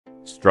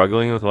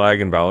Struggling with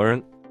lag in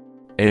Valorant?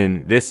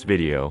 In this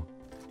video,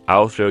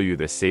 I'll show you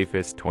the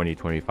safest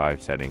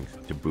 2025 settings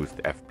to boost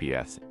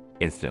FPS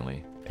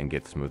instantly and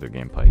get smoother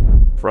gameplay.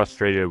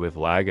 Frustrated with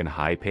lag and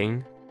high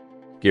ping?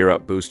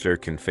 GEARUPBOOSTER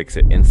can fix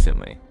it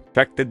instantly.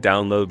 Check the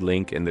download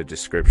link in the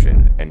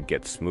description and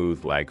get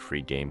smooth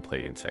lag-free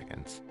gameplay in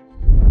seconds.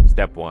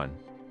 Step 1.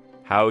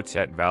 How to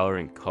set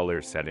Valorant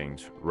color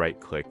settings.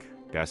 Right-click,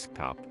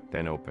 desktop,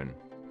 then open.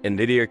 In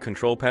NVIDIA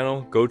control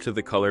panel, go to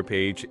the color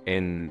page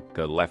in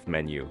the left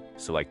menu,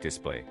 select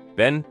display.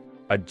 Then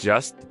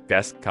adjust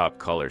desktop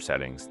color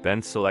settings,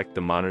 then select the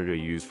monitor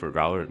used for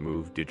Valorant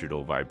Move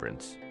Digital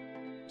Vibrance.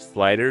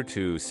 Slider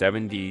to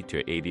 70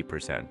 to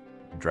 80%.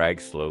 Drag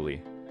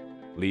slowly.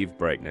 Leave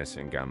brightness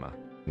in gamma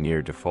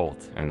near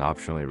default and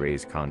optionally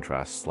raise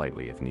contrast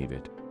slightly if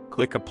needed.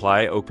 Click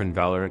apply, open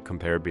Valorant,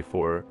 compare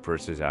before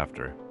versus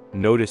after.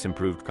 Notice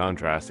improved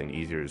contrast and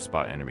easier to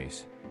spot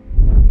enemies.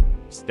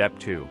 Step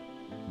 2.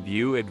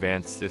 View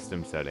advanced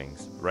system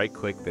settings.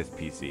 Right-click this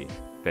PC,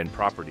 then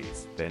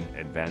properties, then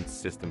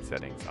advanced system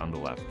settings on the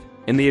left.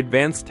 In the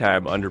advanced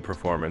tab under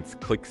performance,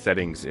 click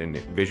settings in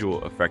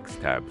visual effects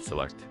tab,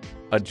 select.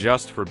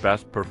 Adjust for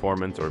best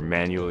performance or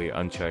manually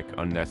uncheck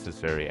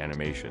unnecessary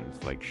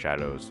animations like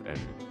shadows and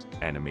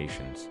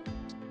animations.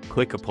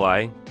 Click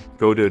apply,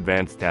 go to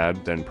advanced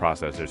tab, then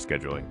processor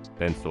scheduling,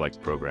 then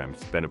select programs,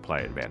 then apply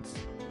advanced,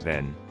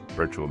 then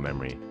virtual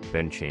memory,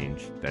 then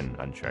change, then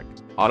uncheck.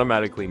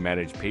 Automatically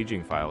manage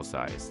paging file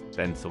size,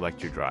 then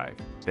select your drive,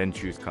 then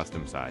choose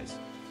custom size.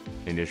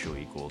 Initial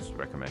equals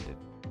recommended.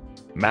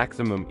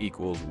 Maximum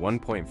equals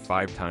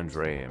 1.5 times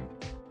RAM,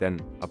 then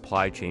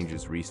apply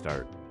changes,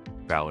 restart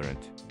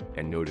Valorant,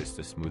 and notice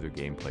the smoother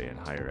gameplay and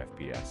higher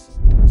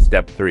FPS.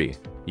 Step 3.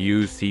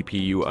 Use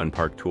CPU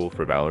Unpark tool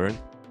for Valorant.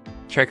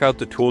 Check out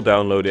the tool,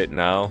 download it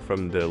now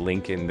from the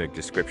link in the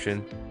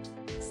description.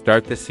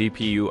 Start the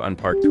CPU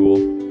Unpark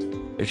tool.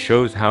 It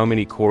shows how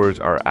many cores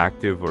are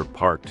active or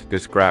parked.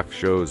 This graph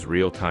shows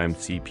real-time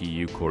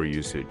CPU core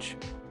usage.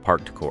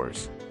 Parked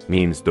cores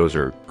means those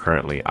are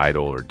currently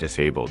idle or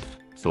disabled.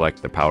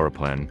 Select the power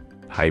plan.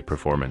 High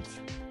performance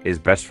is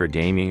best for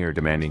gaming or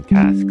demanding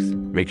tasks.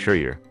 Make sure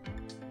your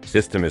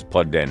system is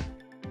plugged in.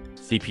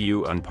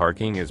 CPU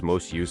unparking is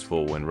most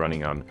useful when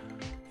running on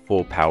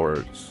full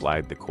power.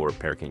 Slide the core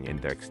parking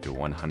index to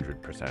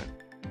 100%.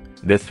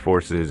 This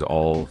forces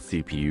all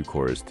CPU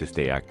cores to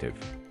stay active.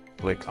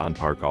 Click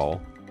Unpark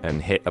All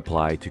and hit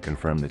apply to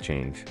confirm the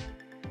change.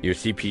 Your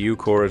CPU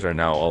cores are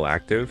now all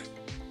active.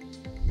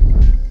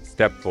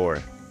 Step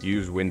 4.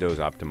 Use Windows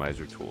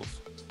Optimizer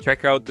tools.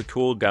 Check out the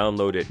tool,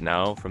 download it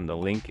now from the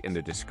link in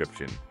the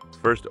description.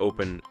 First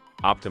open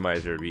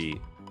Optimizer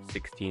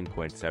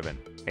v16.7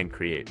 and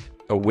create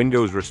a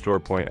Windows restore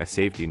point, a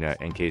safety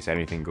net in case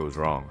anything goes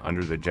wrong.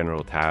 Under the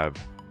General tab,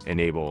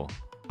 enable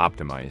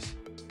Optimize.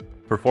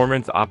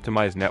 Performance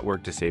optimize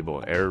network,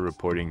 disable error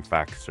reporting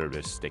fax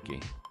service sticky.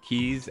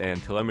 Keys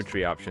and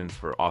telemetry options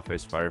for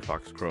Office,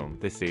 Firefox, Chrome.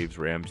 This saves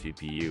RAM,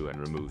 CPU, and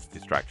removes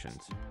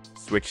distractions.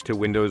 Switch to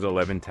Windows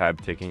 11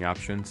 tab ticking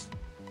options.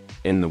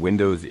 In the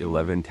Windows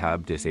 11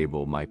 tab,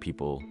 disable My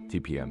People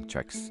TPM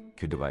checks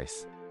to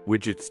device.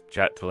 Widgets,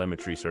 chat,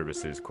 telemetry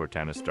services,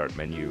 Cortana start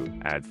menu,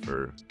 add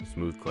for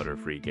smooth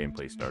clutter-free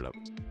gameplay startup.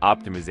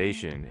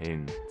 Optimization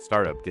in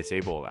startup,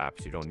 disable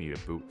apps you don't need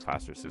to boot,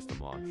 faster system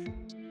launch.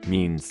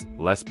 Means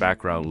less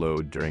background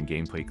load during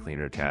gameplay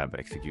cleaner tab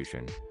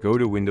execution. Go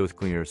to Windows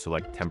Cleaner,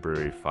 select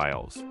temporary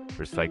files.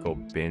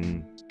 Recycle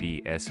bin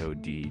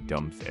bsod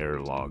dumps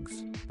error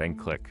logs. Then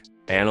click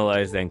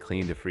analyze, then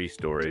clean to free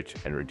storage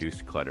and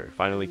reduce clutter.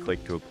 Finally,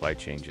 click to apply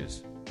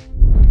changes.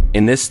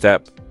 In this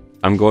step,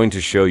 I'm going to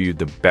show you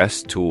the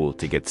best tool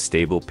to get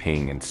stable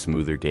ping and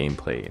smoother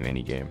gameplay in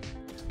any game.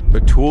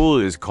 The tool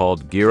is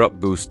called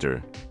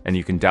GEARUPBOOSTER, and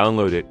you can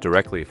download it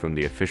directly from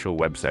the official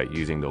website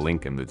using the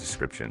link in the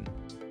description.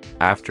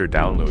 After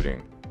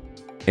downloading,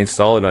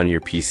 install it on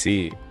your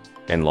PC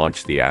and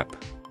launch the app.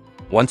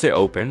 Once it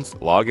opens,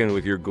 log in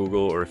with your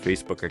Google or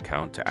Facebook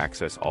account to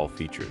access all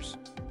features.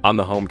 On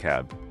the Home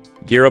tab,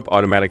 GEARUP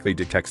automatically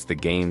detects the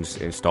games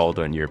installed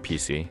on your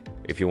PC.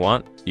 If you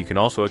want, you can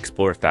also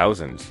explore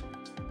thousands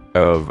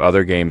of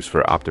other games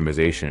for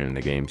optimization in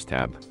the Games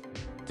tab.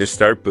 To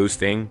start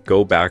boosting,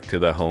 go back to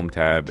the Home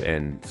tab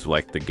and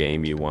select the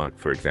game you want,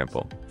 for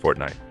example,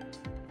 Fortnite.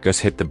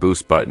 Just hit the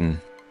boost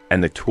button,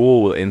 and the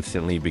tool will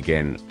instantly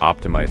begin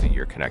optimizing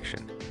your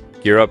connection.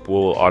 GEARUP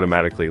will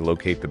automatically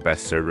locate the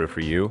best server for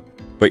you,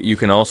 but you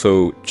can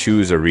also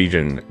choose a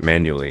region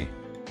manually.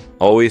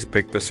 Always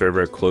pick the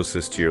server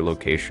closest to your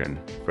location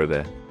for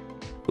the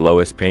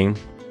lowest ping.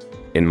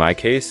 In my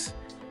case,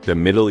 the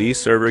Middle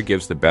East server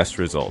gives the best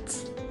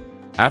results.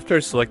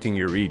 After selecting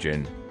your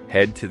region,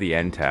 head to the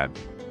End tab,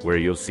 where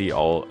you'll see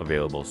all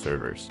available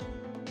servers.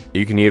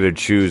 You can either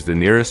choose the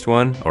nearest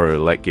one or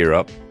let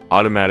GEARUP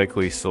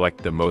automatically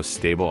select the most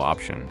stable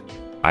option.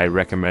 I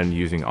recommend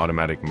using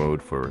automatic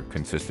mode for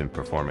consistent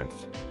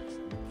performance.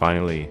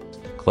 Finally,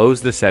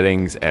 close the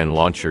settings and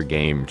launch your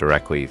game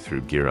directly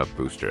through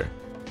GEARUPBOOSTER.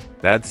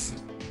 That's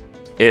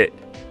it.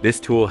 This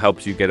tool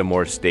helps you get a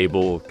more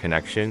stable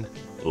connection,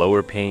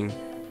 lower ping,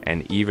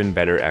 and even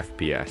better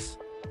FPS,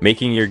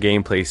 making your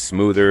gameplay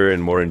smoother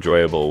and more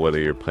enjoyable whether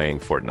you're playing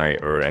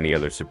Fortnite or any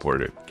other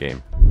supported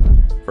game.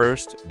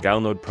 First,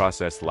 download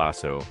Process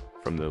Lasso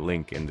from the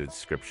link in the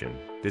description.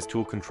 This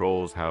tool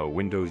controls how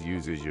Windows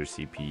uses your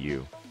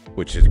CPU,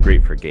 which is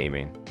great for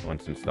gaming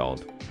once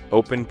installed.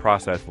 Open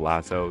Process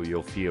Lasso,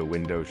 you'll see a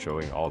window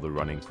showing all the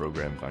running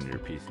programs on your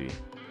PC.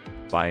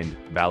 Find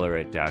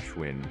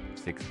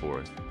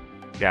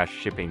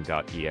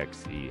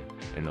Valorant-win64-shipping.exe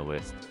in the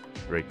list.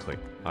 Right-click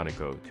on it,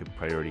 go to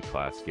Priority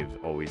Class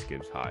always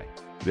gives high.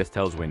 This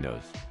tells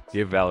Windows,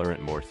 give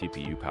Valorant more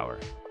CPU power.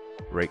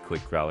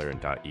 Right-click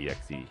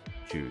Valorant.exe,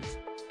 choose.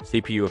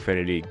 CPU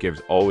affinity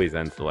gives always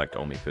and select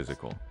only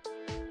physical.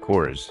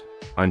 Cores,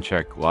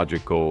 uncheck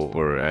logical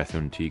or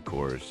SMT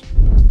cores.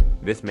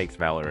 This makes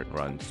Valorant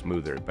run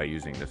smoother by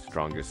using the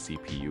strongest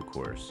CPU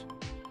cores.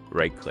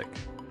 Right-click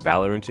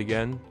Valorant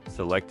again,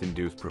 select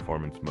Induce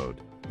Performance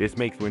Mode. This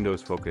makes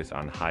Windows focus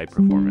on high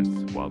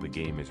performance while the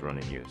game is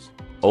running use.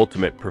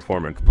 Ultimate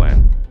Performance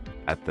Plan.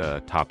 At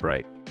the top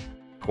right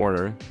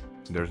corner,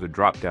 there's a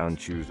drop-down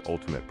Choose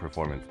Ultimate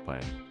Performance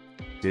Plan.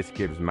 This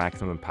gives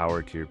maximum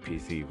power to your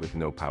PC with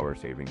no power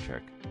saving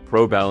check.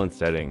 Pro Balance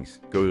Settings.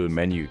 Go to the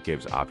menu,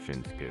 gives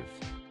options,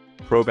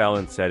 Pro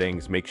Balance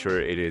Settings, make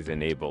sure it is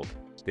enabled.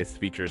 This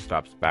feature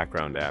stops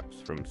background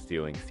apps from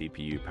stealing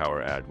CPU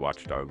power. Add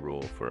Watchdog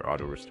rule for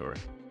auto restore.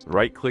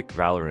 Right-click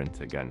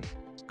Valorant again.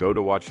 Go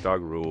to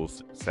Watchdog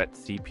rules, set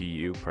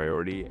CPU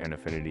priority and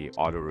affinity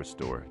auto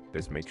restore.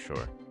 This makes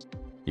sure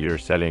your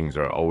settings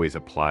are always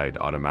applied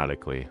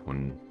automatically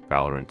when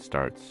Valorant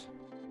starts.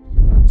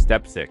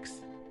 Step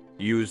 6.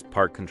 Use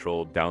Part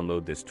Control.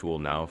 Download this tool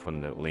now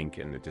from the link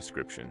in the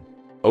description.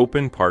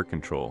 Open Part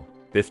Control.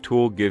 This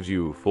tool gives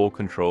you full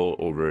control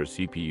over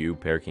CPU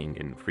pairing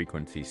and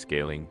frequency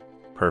scaling.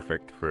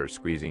 Perfect for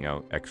squeezing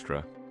out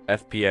extra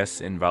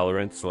FPS in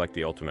Valorant. Select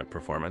the ultimate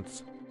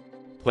performance.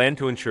 Plan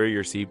to ensure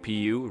your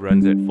CPU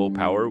runs at full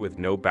power with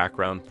no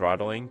background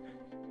throttling,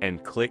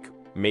 and click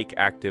Make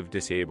Active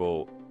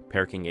Disable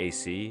Pairing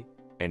AC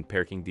and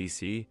Pairing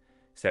DC.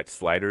 Set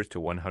sliders to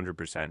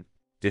 100%.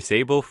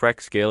 Disable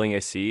Freq Scaling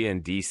AC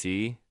and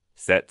DC.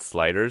 Set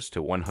sliders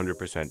to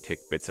 100%. Tick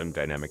Bitsum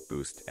Dynamic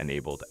Boost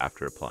enabled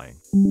after applying.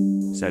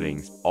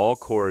 Settings. All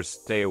cores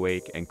stay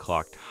awake and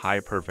clocked high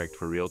perfect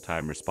for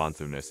real-time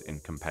responsiveness in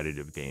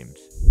competitive games.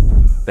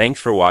 Thanks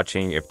for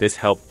watching. If this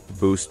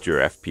helped boost your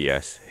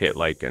FPS, hit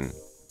like and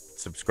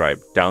subscribe.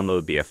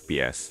 Download the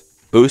FPS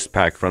Boost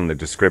Pack from the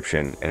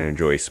description and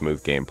enjoy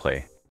smooth gameplay.